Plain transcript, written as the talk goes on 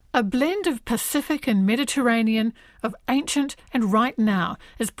A blend of Pacific and Mediterranean, of ancient and right now,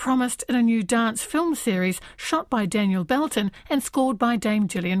 is promised in a new dance film series shot by Daniel Belton and scored by Dame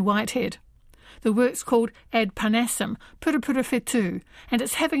Gillian Whitehead. The work's called Ad Parnassum, Purapurawhetu, and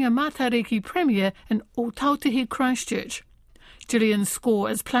it's having a Matariki premiere in Ōtautahi, Christchurch. Gillian's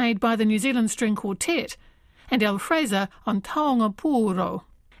score is played by the New Zealand String Quartet, and Elle Fraser on Taonga Pūoro.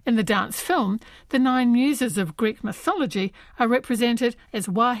 In the dance film, the 9 muses of Greek mythology are represented as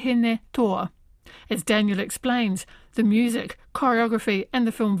wahine toa. As Daniel explains, the music, choreography and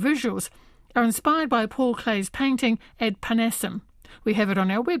the film visuals are inspired by Paul Klee's painting Ad Parnassum. We have it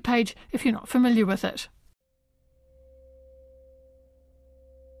on our webpage if you're not familiar with it.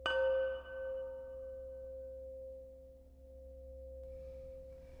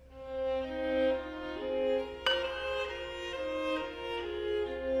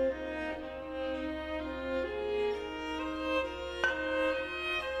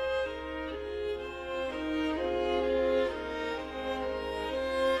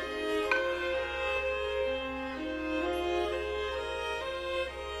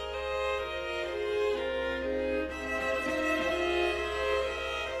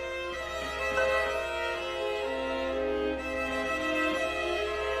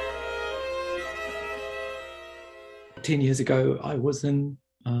 Ten years ago, I was in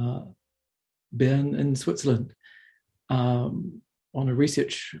Bern in Switzerland on a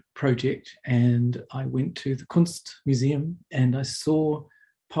research project, and I went to the Kunst Museum and I saw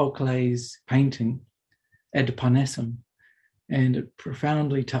Paul Klee's painting, Ad Parnassum, and it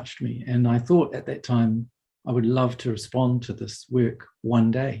profoundly touched me. And I thought at that time I would love to respond to this work one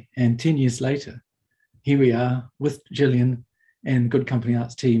day. And 10 years later, here we are with Gillian and Good Company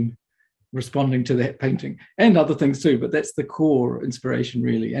Arts team responding to that painting and other things too, but that's the core inspiration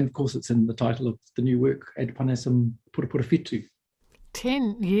really. And of course it's in the title of the new work, Ad Parnassum Purapurawhetu.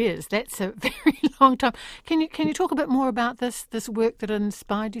 10 years, that's a very long time. Can you talk a bit more about this work that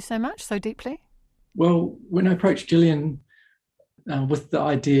inspired you so much, so deeply? Well, when I approached Gillian with the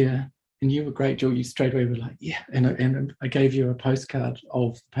idea, and you were great, Jill, you straight away were like, yeah, and I gave you a postcard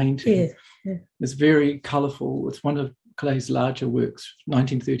of the painting. Yeah. It's very colourful. It's one of Klee's larger works,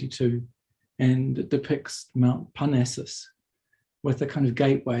 1932. And it depicts Mount Parnassus with a kind of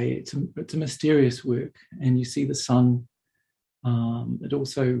gateway. It's a mysterious work, and you see the sun. It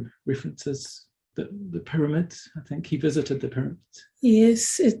also references the pyramids. I think he visited the pyramids.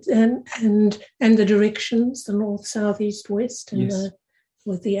 Yes, and the directions, the north, south, east, west, and yes.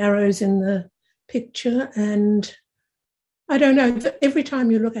 With the arrows in the picture. And I don't know, every time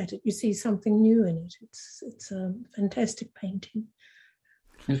you look at it, you see something new in it. It's a fantastic painting.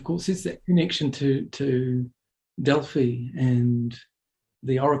 And of course, there's that connection to Delphi and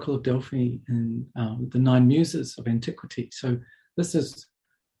the Oracle of Delphi and the 9 muses of antiquity. So this is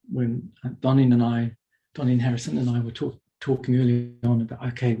when Donnie and Harrison and I were talking early on about,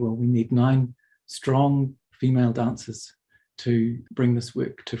 okay, well, we need 9 strong female dancers to bring this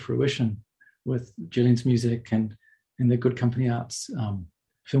work to fruition with Gillian's music and the Good Company Arts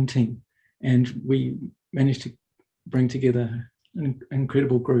film team. And we managed to bring together an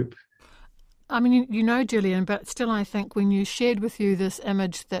incredible group. I mean, you know Gillian, but still I think when you shared with you this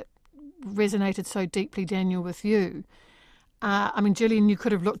image that resonated so deeply, Daniel, with you, I mean, Gillian, you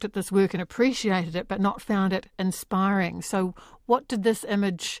could have looked at this work and appreciated it, but not found it inspiring. So what did this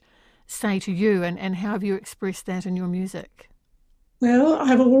image say to you, and how have you expressed that in your music? Well,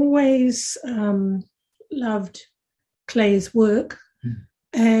 I've always loved Klee's work,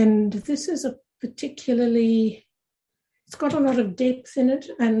 and this is a particularly... It's got a lot of depth in it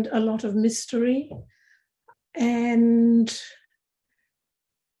and a lot of mystery. And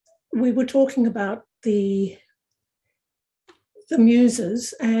we were talking about the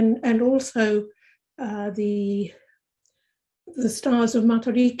muses and also the stars of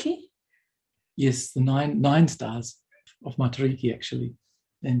Matariki. Yes, the nine stars of Matariki actually,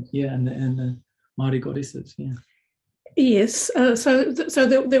 and the Māori goddesses. Yeah. Yes. So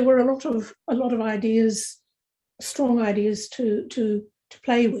there were a lot of ideas. Strong ideas to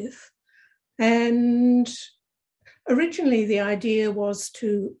play with. And originally the idea was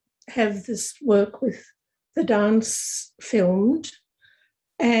to have this work with the dance filmed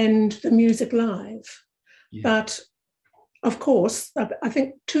and the music live. Yeah. But of course, I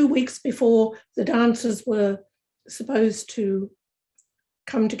think 2 weeks before the dancers were supposed to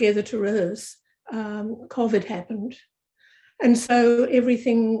come together to rehearse, COVID happened. And so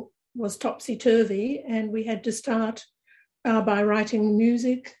everything was topsy-turvy, and we had to start by writing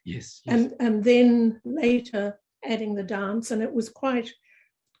music. Yes. And then later adding the dance, and it was quite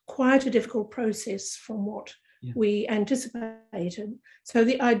a difficult process from what we anticipated. So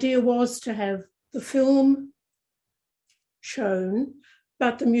the idea was to have the film shown,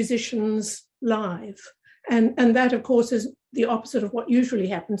 but the musicians live. And that, of course, is the opposite of what usually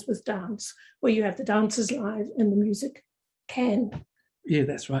happens with dance, where you have the dancers live and the music canned. Yeah,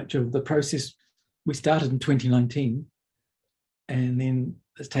 that's right, Jill. The process, we started in 2019, and then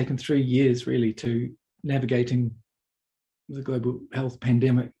it's taken 3 years really to navigating the global health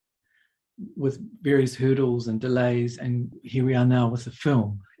pandemic with various hurdles and delays, and here we are now with the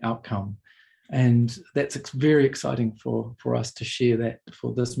film outcome. And that's very exciting for us to share that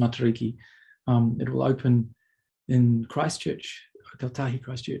for this Matariki. It will open in Christchurch, Kaltahi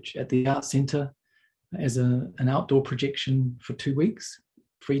Christchurch, at the Arts Centre as an outdoor projection for 2 weeks,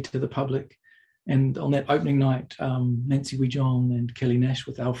 free to the public. And on that opening night, Nancy Wijon and Kelly Nash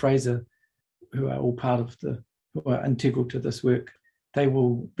with Al Fraser, who are all who are integral to this work, they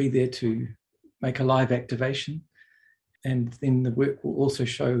will be there to make a live activation. And then the work will also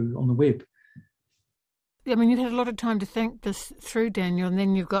show on the web. I mean, you've had a lot of time to think this through, Daniel, and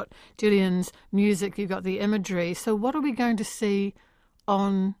then you've got Gillian's music, you've got the imagery. So what are we going to see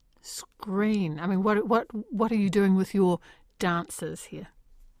on screen? I mean, what are you doing with your dancers here?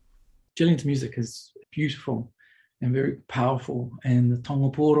 Gillian's music is beautiful and very powerful, and the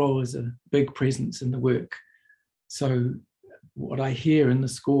tongoporo is a big presence in the work. So what I hear in the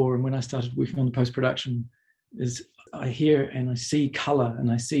score, and when I started working on the post-production, is I hear and I see colour,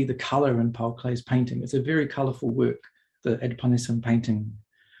 and I see the colour in Paul Clay's painting. It's a very colourful work, the Parnassum painting,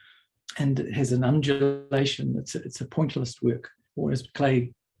 and it has an undulation. It's a pointillist work, or as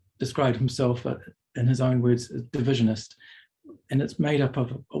Clay described himself in his own words, a divisionist. And it's made up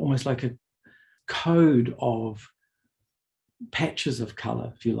of almost like a code of patches of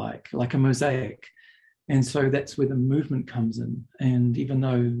colour, if you like a mosaic. And so that's where the movement comes in. And even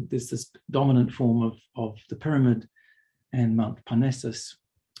though there's this dominant form of the pyramid and Mount Parnassus,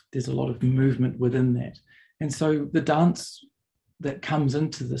 there's a lot of movement within that. And so the dance that comes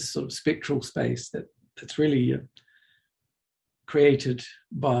into this sort of spectral space that's really created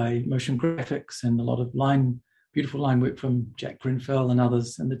by motion graphics and a lot of beautiful line work from Jack Grenfell and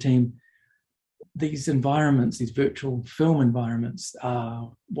others and the team. These environments, these virtual film environments,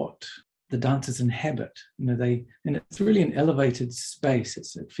 are what the dancers inhabit. And it's really an elevated space.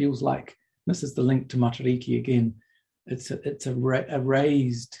 It feels like, this is the link to Matariki again, it's a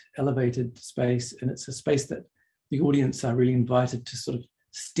raised, elevated space, and it's a space that the audience are really invited to sort of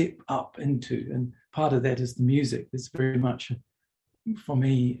step up into. And part of that is the music. There's very much, for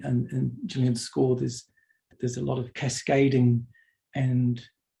me, and Gillian's score, there's a lot of cascading and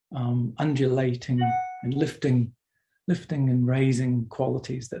undulating and lifting and raising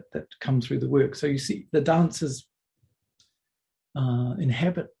qualities that come through the work. So you see the dancers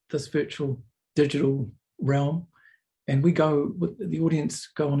inhabit this virtual digital realm, and the audience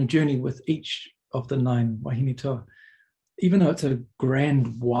go on a journey with each of the 9 wahine toa. Even though it's a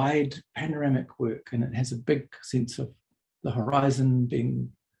grand, wide, panoramic work, and it has a big sense of the horizon being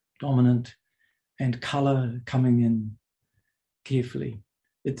dominant and colour coming in carefully,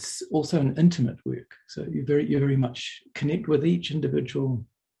 it's also an intimate work. So you very much connect with each individual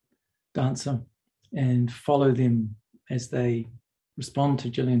dancer and follow them as they respond to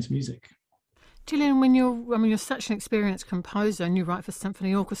Gillian's music. Gillian, you're such an experienced composer, and you write for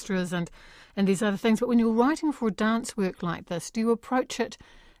symphony orchestras and these other things, but when you're writing for a dance work like this, do you approach it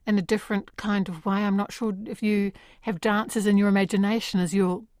in a different kind of way? I'm not sure if you have dancers in your imagination as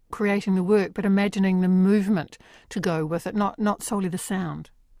you're creating the work, but imagining the movement to go with it, not solely the sound.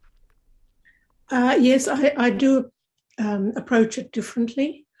 Yes, I do approach it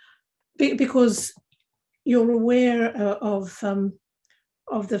differently, because you're aware of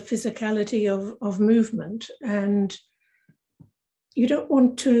the physicality of movement, and you don't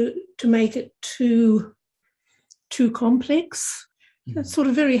want to make it too complex. Mm. It's sort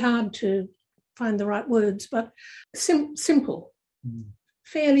of very hard to find the right words, but simple. Mm.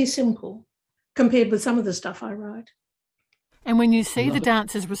 Fairly simple compared with some of the stuff I write. And when you see the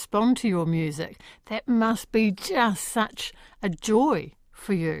dancers respond to your music, that must be just such a joy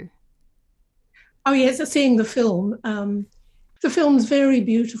for you. Oh yes, seeing the film. The film's very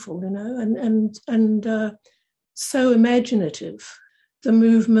beautiful, and so imaginative. The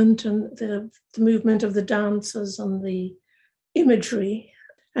movement and the movement of the dancers and the imagery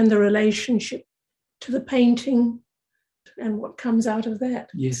and the relationship to the painting and what comes out of that.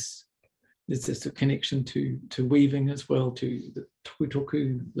 Yes, there's just a connection to weaving as well, to the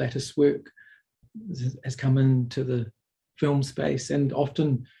tuitoku lattice work has come into the film space, and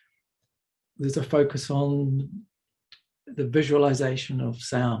often there's a focus on the visualization of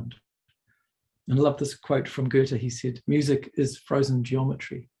sound. And I love this quote from Goethe. He said, "Music is frozen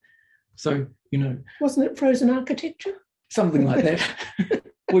geometry." So, wasn't it frozen architecture? Something like that.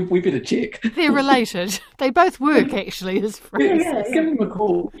 we better check. They're related. They both work, actually, as phrases. Yeah. Give him a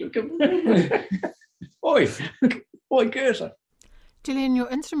call. Oi, Goethe. Gillian, your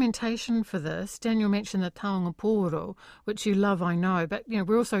instrumentation for this, Daniel mentioned the taonga pōro, which you love, I know, but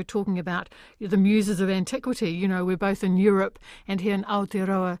we're also talking about the muses of antiquity. We're both in Europe and here in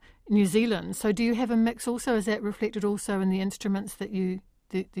Aotearoa, New Zealand. So do you have a mix also? Is that reflected also in the instruments that you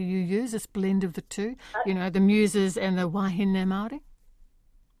use, this blend of the two, the muses and the wahine Māori?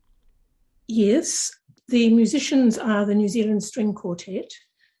 Yes, the musicians are the New Zealand String Quartet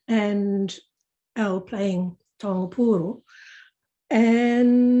and Al playing taonga pōro.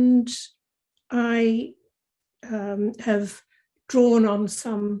 And I have drawn on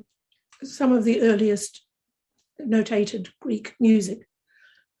some of the earliest notated Greek music.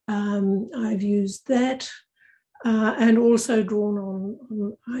 I've used that and also drawn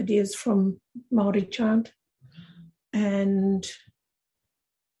on ideas from Māori chant and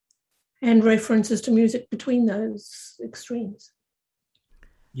references to music between those extremes.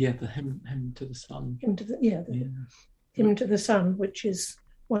 Yeah, the hymn to the sun. Hymn to the Sun, which is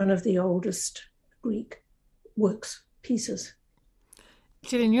one of the oldest Greek pieces.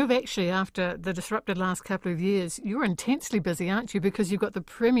 Gillian, you've actually, after the disrupted last couple of years, you're intensely busy, aren't you? Because you've got the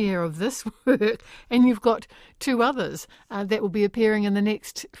premiere of this work and you've got two others that will be appearing in the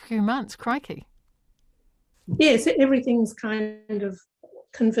next few months. Crikey. Yes, everything's kind of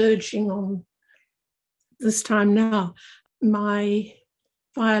converging on this time now. My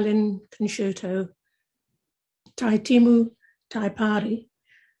violin concerto, Tai Timu, Tai Pari.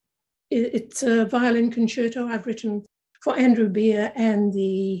 It's a violin concerto I've written for Andrew Beer and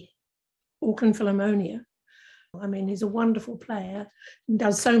the Auckland Philharmonia. I mean, he's a wonderful player and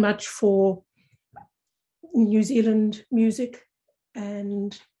does so much for New Zealand music,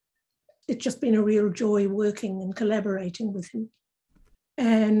 and it's just been a real joy working and collaborating with him.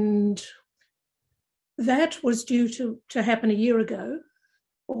 And that was due to happen a year ago,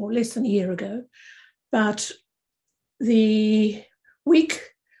 or less than a year ago, but the week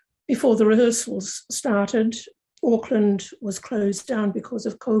before the rehearsals started, Auckland was closed down because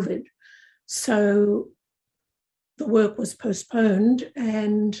of COVID. So the work was postponed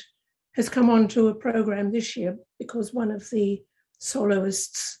and has come onto a program this year because one of the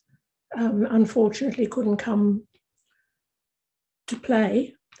soloists unfortunately couldn't come to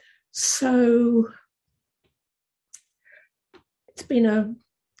play. So it's been a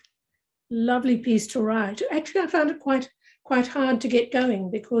lovely piece to write. Actually, I found it quite hard to get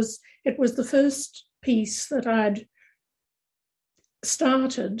going because it was the first piece that I'd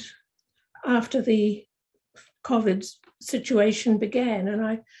started after the COVID situation began,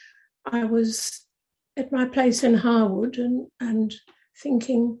 and I was at my place in Harwood and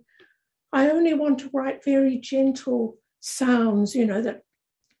thinking, I only want to write very gentle sounds,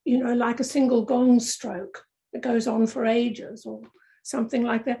 like a single gong stroke that goes on for ages or something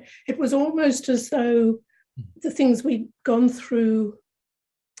like that. It was almost as though the things we'd gone through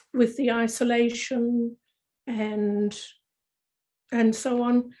with the isolation and so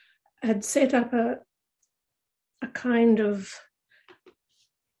on had set up a kind of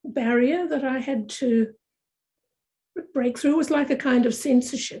barrier that I had to break through. It was like a kind of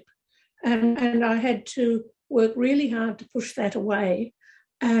censorship, and I had to work really hard to push that away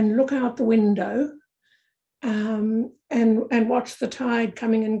and look out the window and watch the tide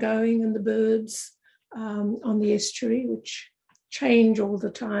coming and going and the birds on the estuary, which change all the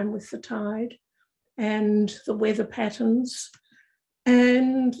time with the tide, and the weather patterns.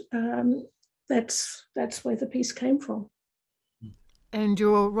 And that's where the piece came from. And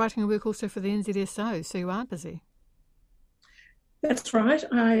you're writing a work also for the NZSO, so you are busy. That's right.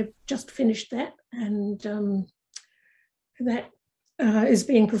 I've just finished that, and that is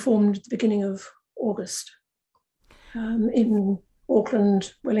being performed at the beginning of August in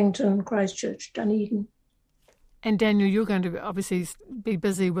Auckland, Wellington, Christchurch, Dunedin. And Daniel, you're going to obviously be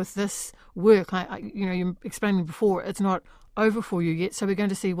busy with this work. You explained before, it's not over for you yet, so we're going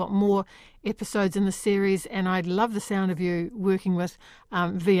to see what more episodes in the series, and I'd love the sound of you working with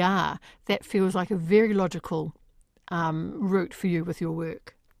VR. That feels like a very logical route for you with your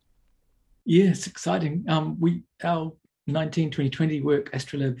work. Yeah, it's exciting. Our 2020 work,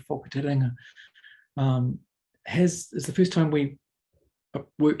 Astrolab Whakateranga, is the first time we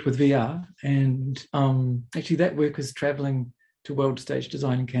worked with VR, and actually that work is travelling to World Stage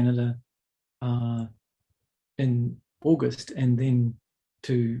Design in Canada in August, and then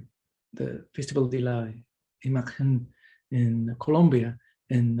to the Festival de la Imagen in Colombia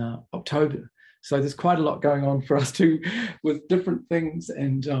in October. So there's quite a lot going on for us too, with different things.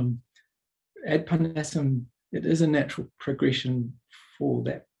 And at Parnassum, it is a natural progression for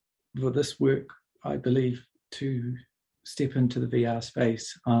this work, I believe, to step into the VR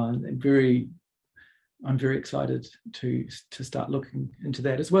space. I'm very excited to start looking into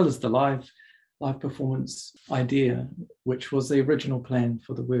that, as well as the live performance idea, which was the original plan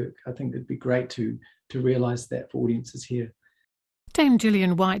for the work. I think it'd be great to realise that for audiences here. Dame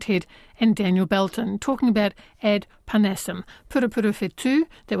Gillian Whitehead and Daniel Belton talking about Ad Parnassum, Purapurawhetu,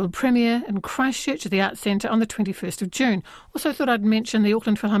 that will premiere in Christchurch at the Arts Centre on the 21st of June. Also thought I'd mention the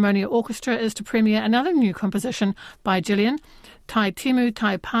Auckland Philharmonia Orchestra is to premiere another new composition by Gillian, Tai Timu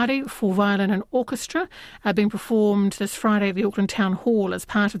Tai Pari for violin and orchestra, being performed this Friday at the Auckland Town Hall as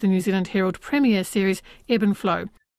part of the New Zealand Herald premiere series Ebb and Flow.